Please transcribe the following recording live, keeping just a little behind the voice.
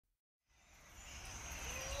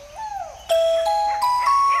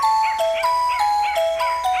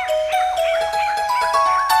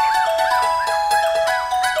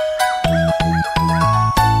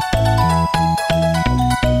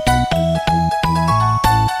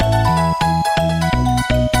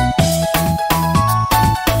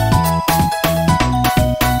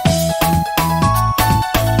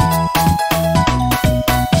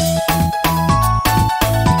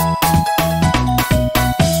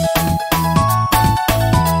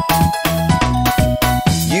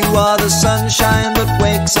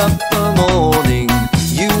brightens up the morning.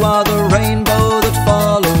 You are the rainbow that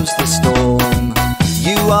follows the storm.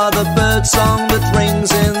 You are the bird song that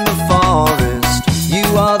rings in the forest.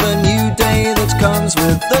 You are the new day that comes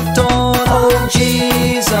with the dawn. Oh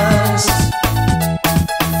Jesus,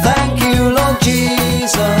 thank you Lord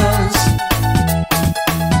Jesus.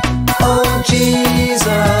 Oh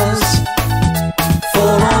Jesus,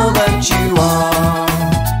 for all that you are.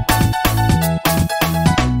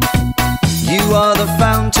 You are the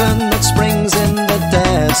fountain that springs in the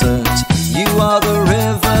desert. You are the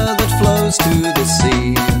river that flows to the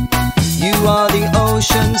sea. You are the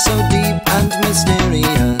ocean so deep and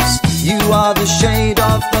mysterious. You are the shade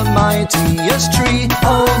of the mightiest tree.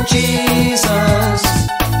 Oh Jesus,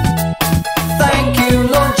 thank you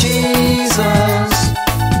Lord Jesus.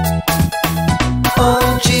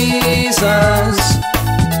 Oh Jesus,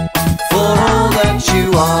 for all that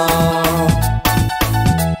you are.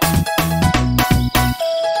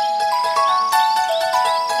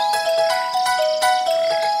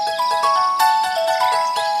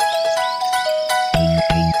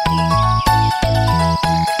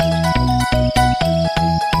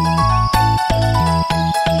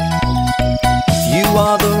 You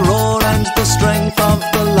are the roar and the strength of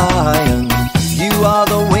the lion. You are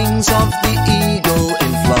the wings of the eagle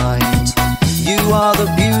in flight. You are the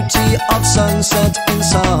beauty of sunset in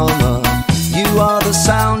summer. You are the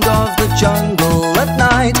sound of the jungle at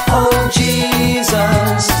night. Oh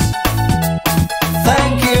Jesus,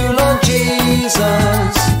 thank you Lord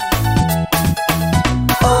Jesus.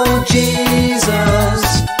 Oh Jesus,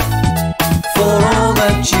 for all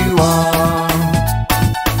that you are.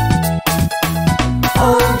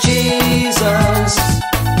 Oh Jesus,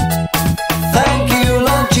 thank you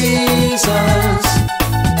Lord Jesus.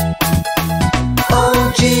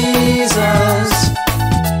 Oh Jesus,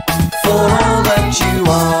 for all that you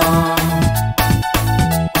are.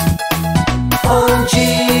 Oh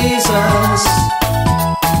Jesus,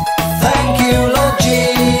 thank you Lord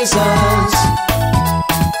Jesus.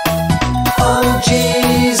 Oh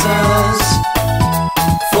Jesus,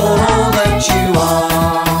 for all that you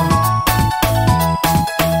are.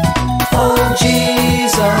 Oh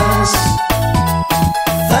Jesus,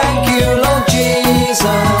 thank you Lord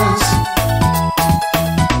Jesus.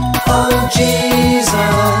 Oh Jesus.